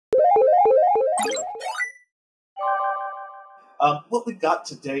What we've got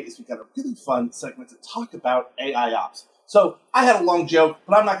today is we've got a really fun segment to talk about AIOps. So I had a long joke,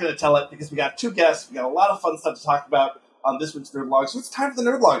 but I'm not going to tell it because we got two guests. We got a lot of fun stuff to talk about on this week's Nerd Log. So it's time for the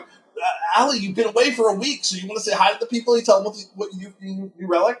Nerd Log. Allie, you've been away for a week, so you want to say hi to the people? You tell them what you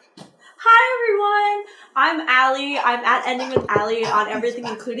Relic? Hi, everyone. I'm Allie. I'm at Ending with Allie on everything,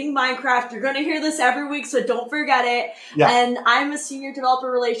 including Minecraft. You're going to hear this every week, so don't forget it. Yeah. And I'm a senior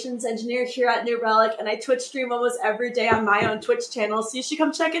developer relations engineer here at New Relic, and I Twitch stream almost every day on my own Twitch channel, so you should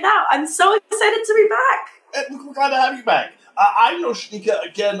come check it out. I'm so excited to be back. And we're glad to have you back. I'm Shanika.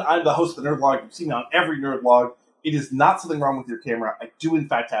 Again, I'm the host of the Nerd Log. You've seen me on every Nerd Log. It is not something wrong with your camera. I do, in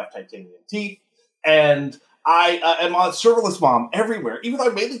fact, have titanium teeth, and I am a serverless mom everywhere. Even though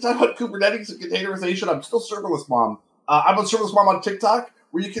I mainly talk about Kubernetes and containerization, I'm still serverless mom. I'm a serverless mom on TikTok,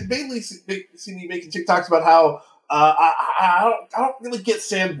 where you can mainly see me making TikToks about how I don't really get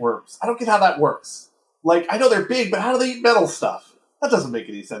sandworms. I don't get how that works. Like, I know they're big, but how do they eat metal stuff? That doesn't make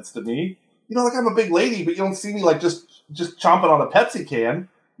any sense to me. You know, like, I'm a big lady, but you don't see me, like, just chomping on a Pepsi can,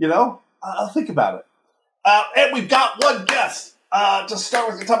 you know? I'll think about it. And we've got one guest. To start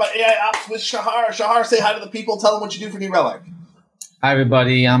with, we're talking about AIOps with Shachar. Shachar, say hi to the people. Tell them what you do for New Relic. Hi,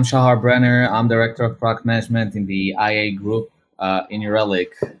 everybody. I'm Shachar Brenner. I'm Director of Product Management in the IA group in New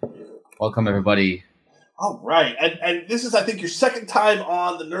Relic. Welcome, everybody. All right. And this is, I think, your second time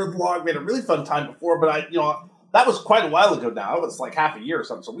on the Nerd Blog. We had a really fun time before, but that was quite a while ago now. It was like half a year or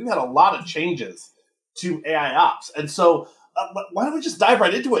something. So we've had a lot of changes to AIOps. And so why don't we just dive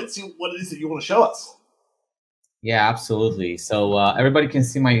right into it and see what it is that you want to show us? Yeah, absolutely. So everybody can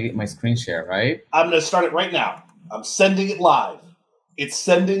see my screen share, right? I'm going to start it right now. I'm sending it live. It's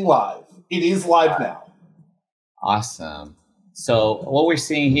sending live. It is live now. Awesome. So what we're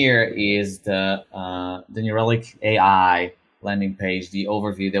seeing here is the New Relic AI landing page, the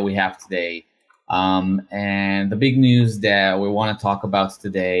overview that we have today. And the big news that we want to talk about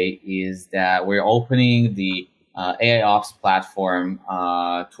today is that we're opening the AIOps platform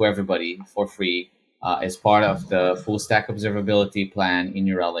to everybody for free. As part of the full stack observability plan in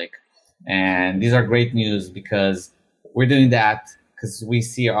New Relic. And these are great news because we're doing that because we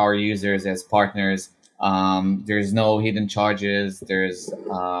see our users as partners. There's no hidden charges. There's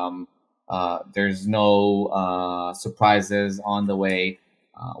no surprises on the way.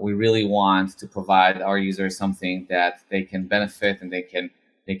 We really want to provide our users something that they can benefit and they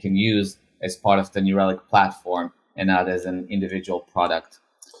can use as part of the New Relic platform and not as an individual product.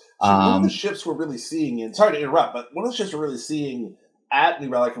 So one of the shifts we're really seeing, and sorry to interrupt, but one of the shifts we're really seeing at New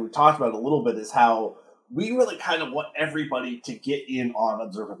Relic, and we talked about it a little bit, is how we really kind of want everybody to get in on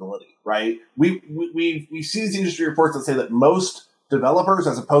observability, right? We see these industry reports that say that most developers,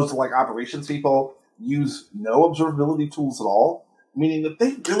 as opposed to like operations people, use no observability tools at all, meaning that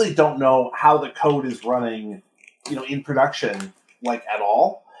they really don't know how the code is running, in production, like at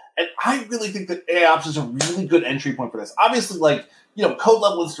all. And I really think that AIOps is a really good entry point for this. Obviously, like, code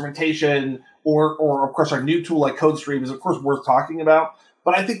level instrumentation or of course our new tool like CodeStream is of course worth talking about.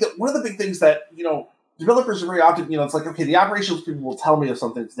 But I think that one of the big things that, developers are very often, it's like, okay, the operations people will tell me if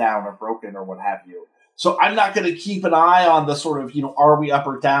something's down or broken or what have you. So I'm not going to keep an eye on the sort of, are we up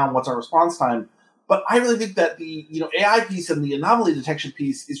or down? What's our response time? But I really think that the, AI piece and the anomaly detection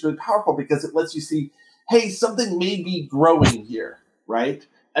piece is really powerful because it lets you see, hey, something may be growing here, right?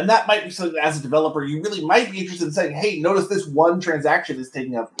 And that might be something that, as a developer, you really might be interested in saying, hey, notice this one transaction is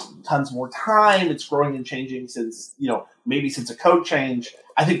taking up tons more time. It's growing and changing since, maybe since a code change.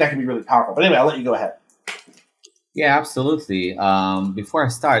 I think that can be really powerful. But anyway, I'll let you go ahead. Yeah, absolutely. Before I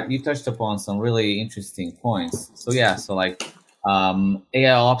start, you touched upon some really interesting points. So yeah, so like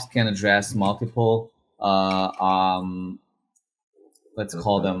AIOps can address multiple, let's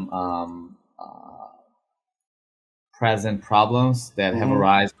call them present problems that have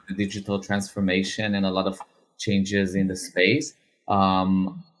arisen with the digital transformation and a lot of changes in the space.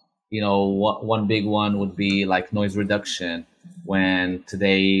 One big one would be like noise reduction. When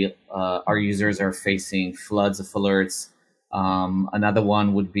today our users are facing floods of alerts. Another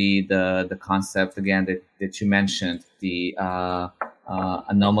one would be the concept again that you mentioned, the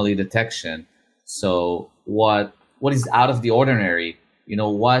anomaly detection. So what is out of the ordinary?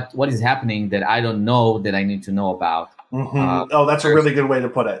 What is happening that I don't know that I need to know about? That's a really good way to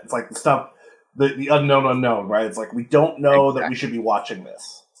put it. It's like the stuff, the unknown, right? It's like we don't know that we should be watching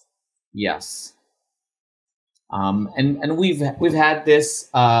this. Yes. And we've had this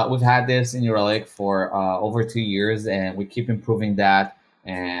in New Relic for over 2 years, and we keep improving that.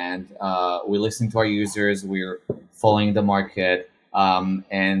 And we listen to our users. We're following the market.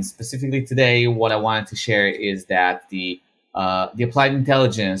 And specifically today, what I wanted to share is that the applied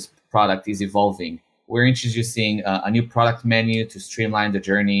intelligence product is evolving. we're introducing a new product menu to streamline the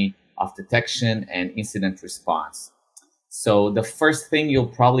journey of detection and incident response. So the first thing you'll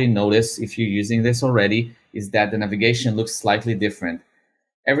probably notice if you're using this already is that the navigation looks slightly different.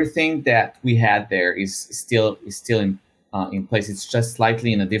 Everything that we had there is still in place. It's just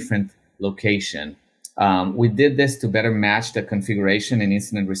slightly in a different location. We did this to better match the configuration and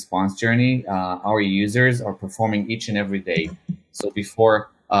incident response journey our users are performing each and every day. So before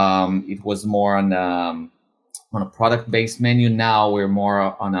it was more on a product-based menu. Now we're more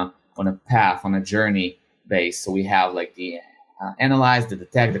on a path, on a journey base. So we have like the analyze, the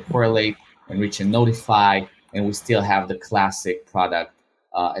detect, the correlate, enrich and notify, and we still have the classic product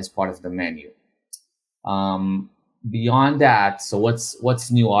as part of the menu. Beyond that, so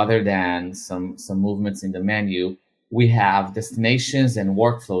what's new other than some movements in the menu? We have destinations and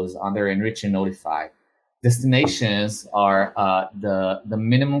workflows under enrich and notify. Destinations are the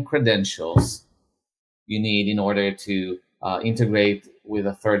minimum credentials you need in order to integrate with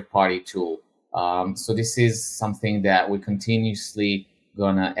a third-party tool. So this is something that we're continuously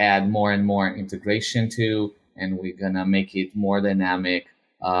gonna add more and more integration to, and we're gonna make it more dynamic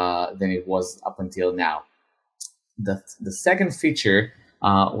than it was up until now. The second feature,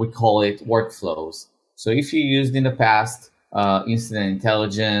 we call it workflows. So if you used in the past incident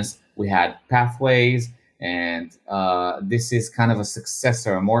intelligence, we had pathways, and this is kind of a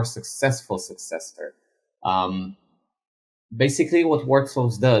successor, a more successful successor. Basically, what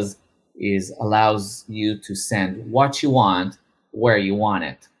workflows does is allows you to send what you want, where you want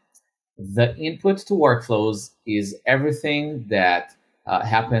it. The input to workflows is everything that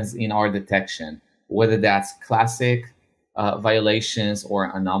happens in our detection, whether that's classic violations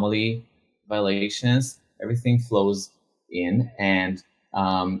or anomaly violations. Everything flows in, and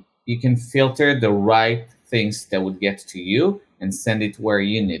you can filter the right things that would get to you and send it where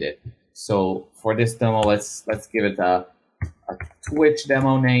you need it. So for this demo, let's give it a Twitch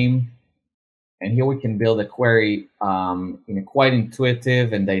demo name. And here we can build a query in a quite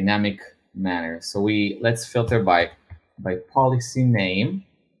intuitive and dynamic manner. So let's filter by policy name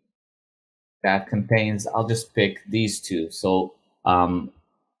that contains, I'll just pick these two. So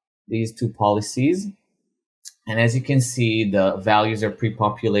these two policies. And as you can see, the values are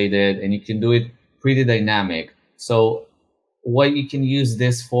pre-populated, and you can do it pretty dynamic. So what you can use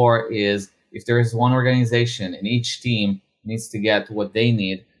this for is if there is one organization and each team needs to get what they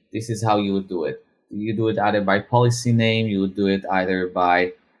need, this is how you would do it. You do it either by policy name, you would do it either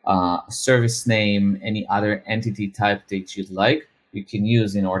by service name, any other entity type that you'd like, you can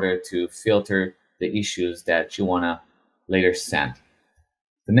use in order to filter the issues that you want to later send.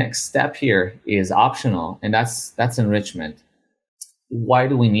 The next step here is optional, and that's enrichment. Why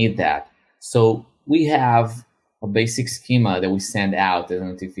do we need that? So we have a basic schema that we send out as a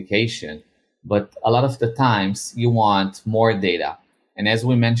notification, but a lot of the times you want more data. And as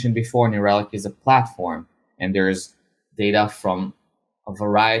we mentioned before, New Relic is a platform, and there's data from a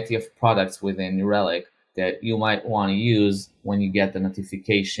variety of products within New Relic that you might want to use when you get the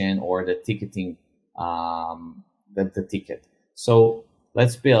notification or the ticketing, the ticket. So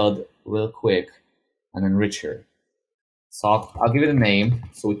let's build real quick an enricher. So I'll give it a name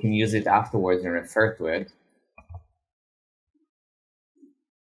so we can use it afterwards and refer to it.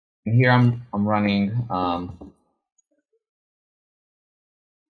 And here I'm running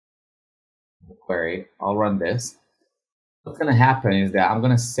the query. I'll run this. What's going to happen is that I'm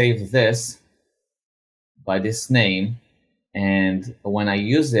going to save this by this name, and when I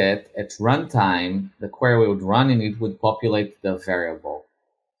use it at runtime, the query would run and it would populate the variable.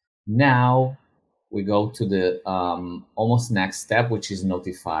 Now we go to the almost next step, which is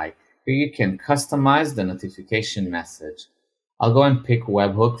notify. Here you can customize the notification message. I'll go and pick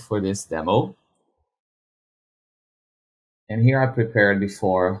webhook for this demo. And here I prepared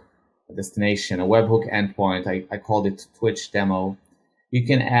before a destination, a webhook endpoint. I called it Twitch demo. You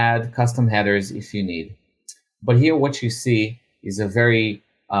can add custom headers if you need. But here what you see is a very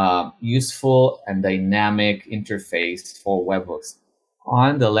useful and dynamic interface for webhooks.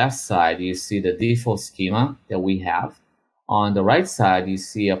 On the left side, you see the default schema that we have. On the right side, you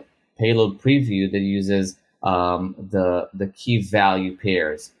see a payload preview that uses the key value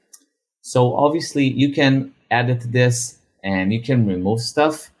pairs. So obviously you can edit this and you can remove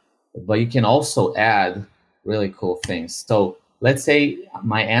stuff, but you can also add really cool things. So let's say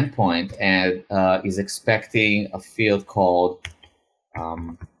my endpoint is expecting a field called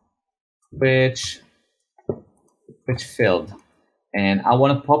Twitch field, and I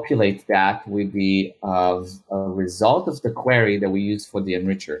want to populate that with the result of the query that we use for the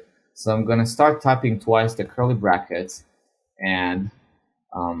enricher. So I'm going to start typing twice the curly brackets, and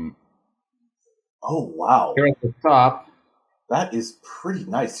Oh, wow. Here at the top, that is pretty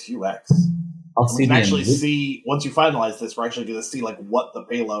nice UX. We can actually see, once you finalize this, we're actually going to see like what the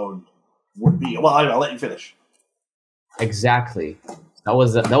payload would be. Well, I'll let you finish. Exactly. That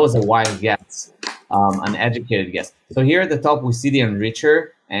was a wise guess, an educated guess. So here at the top, we see the enricher,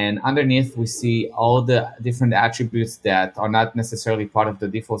 and underneath we see all the different attributes that are not necessarily part of the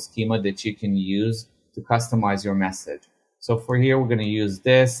default schema that you can use to customize your message. So for here, we're going to use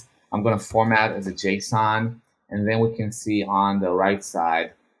this. I'm going to format as a JSON, and then we can see on the right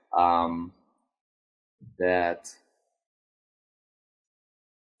side that,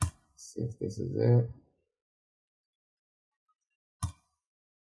 let's see if this is it.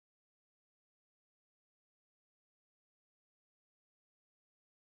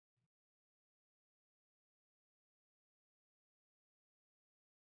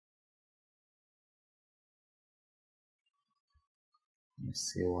 Let me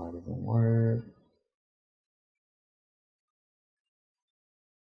see why it doesn't work.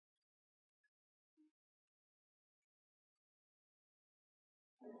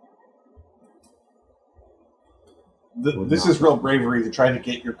 This is real bravery to try to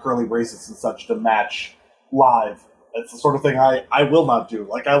get your curly braces and such to match live. That's the sort of thing I will not do.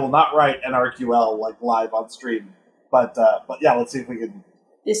 Like, I will not write NRQL like live on stream. But yeah, let's see if we can.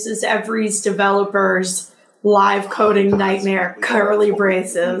 This is every's developer's live coding nightmare. Curly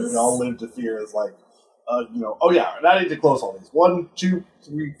braces. We all live to fear is like, oh yeah, and I need to close all these. 1, 2,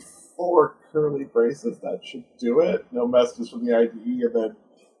 3, 4 curly braces. That should do it. No messages from the IDE, and then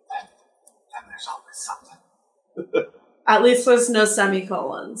there's always something. At least there's no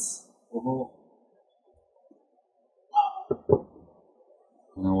semicolons. No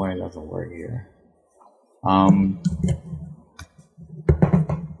way it doesn't work here. Let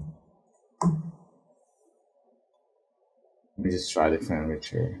me just try different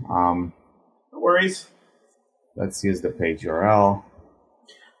enricher. No worries. Let's use the page URL.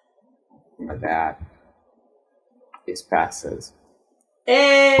 Like that. This passes.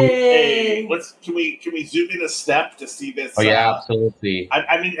 Hey, can we zoom in a step to see this? Oh yeah, absolutely.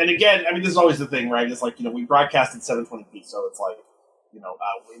 I mean, and again, this is always the thing, right? It's like, we broadcast at 720p, so it's like,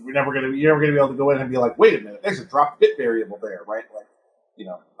 you're never gonna be able to go in and be like, wait a minute, there's a drop bit variable there, right? Like,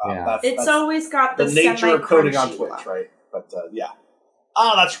 that's always got the nature of coding on Twitch, right? But yeah,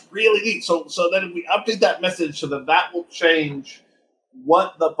 that's really neat. So then if we update that message, so that will change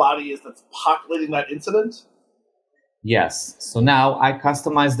what the body is that's populating that incident. Yes. So now I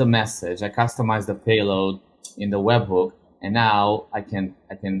customize the message. I customize the payload in the webhook, and now I can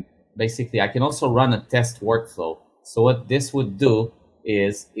also run a test workflow. So what this would do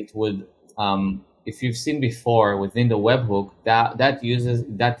is it would, if you've seen before within the webhook, that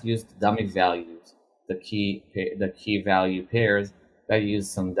used dummy values, the key value pairs that use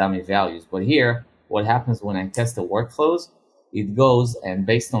some dummy values. But here, what happens when I test the workflows? It goes and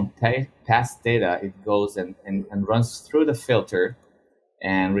based on past data, it goes and runs through the filter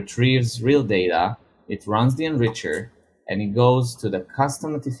and retrieves real data. It runs the enricher and it goes to the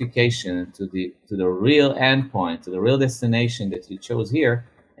custom notification to the real endpoint, to the real destination that you chose here,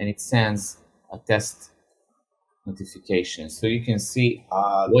 and it sends a test notification. So you can see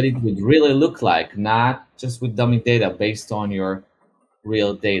what it would really look like, not just with dummy data based on your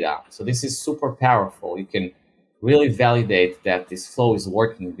real data. So this is super powerful. You can really validate that this flow is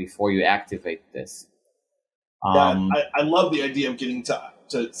working before you activate this. I love the idea of getting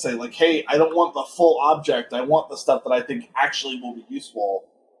to say, like, hey, I don't want the full object. I want the stuff that I think actually will be useful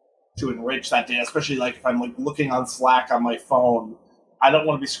to enrich that data, especially like if I'm like looking on Slack on my phone. I don't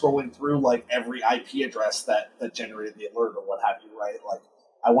want to be scrolling through like every IP address that generated the alert or what have you, right? Like,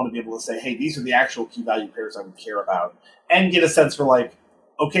 I want to be able to say, hey, these are the actual key value pairs I would care about, and get a sense for like,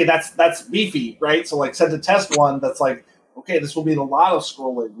 okay, that's beefy, right? So like send a test one that's like, okay, this will mean a lot of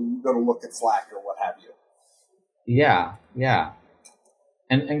scrolling when you go to look at Slack or what have you. Yeah.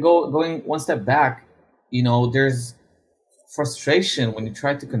 And going one step back, there's frustration when you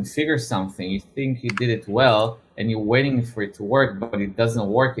try to configure something. You think you did it well and you're waiting for it to work, but it doesn't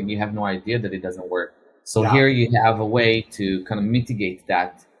work and you have no idea that it doesn't work. So here you have a way to kind of mitigate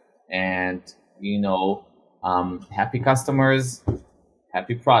that, and happy customers,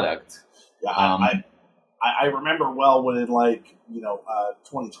 happy product. Yeah, I remember well when in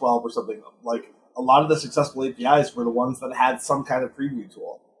 2012 or something, like a lot of the successful APIs were the ones that had some kind of preview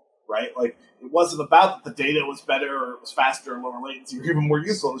tool, right? Like, it wasn't about that the data was better or it was faster or lower latency or even more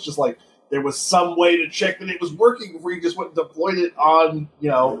useful. It was just like there was some way to check that it was working before you just went and deployed it on,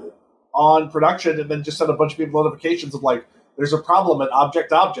 on production, and then just sent a bunch of people notifications of like, there's a problem at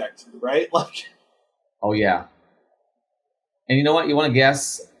object, right? Like, oh yeah. And you know what? You want to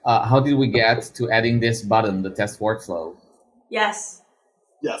guess how did we get to adding this button, the test workflow? Yes.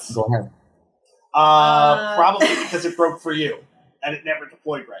 Yes. Go ahead. Probably because it broke for you and it never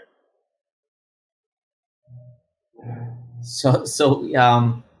deployed right.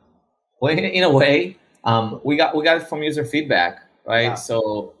 Well, in a way, we got it from user feedback, right? Yeah.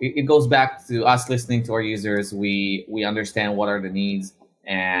 So it goes back to us listening to our users. We understand what are the needs,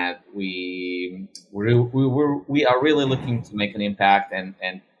 and we are really looking to make an impact, and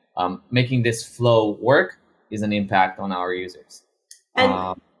making this flow work is an impact on our users.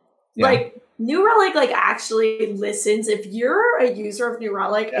 And like New Relic actually listens. If you're a user of New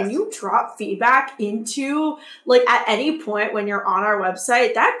Relic and you drop feedback into at any point when you're on our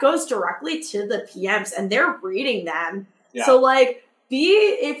website, that goes directly to the PMs and they're reading them. Yeah. So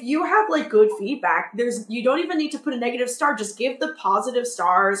if you have good feedback, you don't even need to put a negative star. Just give the positive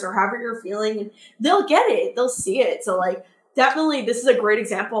stars or however you're feeling, and they'll get it. They'll see it. So definitely, this is a great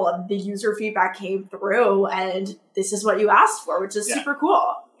example of the user feedback came through, and this is what you asked for, which is super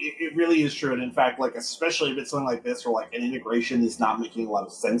cool. It really is true. And in fact, especially if it's something like this where an integration is not making a lot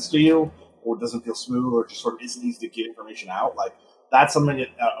of sense to you, or doesn't feel smooth, or just sort of isn't easy to get information out, that's something that,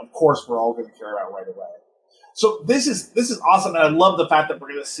 of course, we're all going to care about right away. So this is awesome, and I love the fact that we're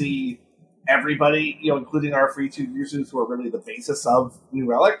going to see everybody, including our free 2 users who are really the basis of New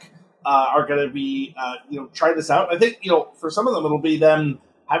Relic, are going to be, trying this out. I think, for some of them, it'll be them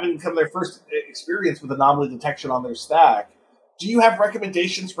having become their first experience with anomaly detection on their stack. Do you have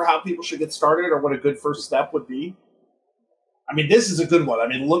recommendations for how people should get started, or what a good first step would be? I mean, this is a good one. I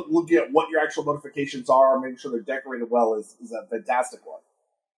mean, looking at what your actual notifications are, making sure they're decorated well is a fantastic one.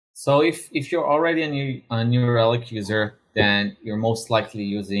 So if you're already a New Relic user, then you're most likely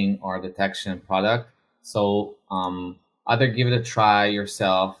using our detection product. So either give it a try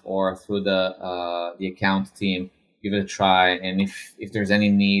yourself or through the account team, give it a try. And if there's any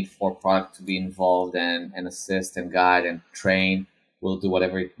need for product to be involved and assist and guide and train, we'll do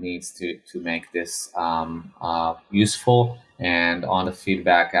whatever it needs to make this useful. And on the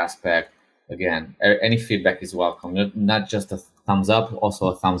feedback aspect, again, any feedback is welcome. Not just a thumbs up, also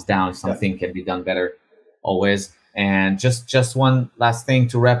a thumbs down. Something can be done better always. And just one last thing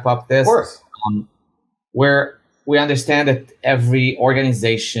to wrap up this. Of course. We understand that every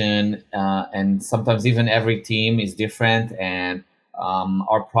organization and sometimes even every team is different, and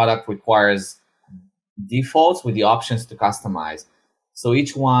our product requires defaults with the options to customize. So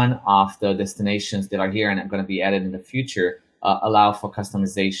each one of the destinations that are here and are going to be added in the future allow for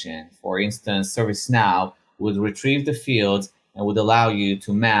customization. For instance, ServiceNow would retrieve the fields and would allow you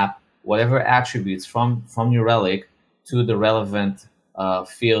to map whatever attributes from New Relic to the relevant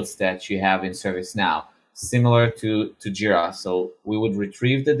fields that you have in ServiceNow. Similar to Jira. So we would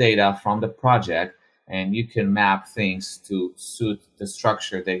retrieve the data from the project, and you can map things to suit the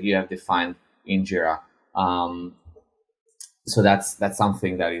structure that you have defined in Jira. So that's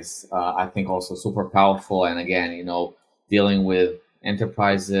something that is, I think, also super powerful. And again, dealing with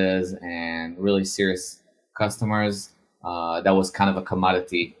enterprises and really serious customers, that was kind of a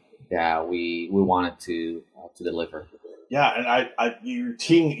commodity that we wanted to deliver. Yeah, and you're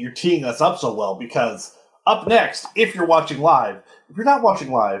teeing us up so well, because up next, if you're watching live, if you're not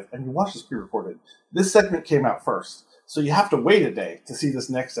watching live and you watch this pre-recorded, this segment came out first, so you have to wait a day to see this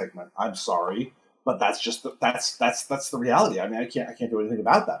next segment. I'm sorry, but that's just that's the reality. I mean, I can't do anything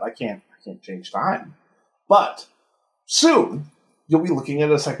about that. I can't change time. But soon you'll be looking at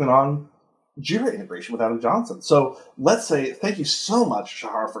a segment on Jira integration with Adam Johnson. So let's say thank you so much,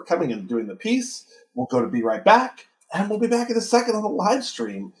 Shachar, for coming and doing the piece. We'll go to Be Right Back, and we'll be back in a second on the live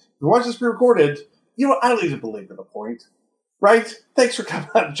stream. If you watch this pre-recorded, I don't even believe in the point, right? Thanks for coming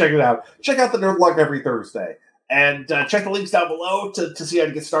out and checking it out. Check out the Nerd Log every Thursday. And check the links down below to see how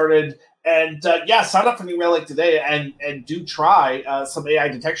to get started. And sign up for New Relic today and do try some AI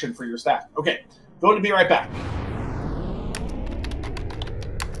detection for your stack. Okay, going to Be Right Back.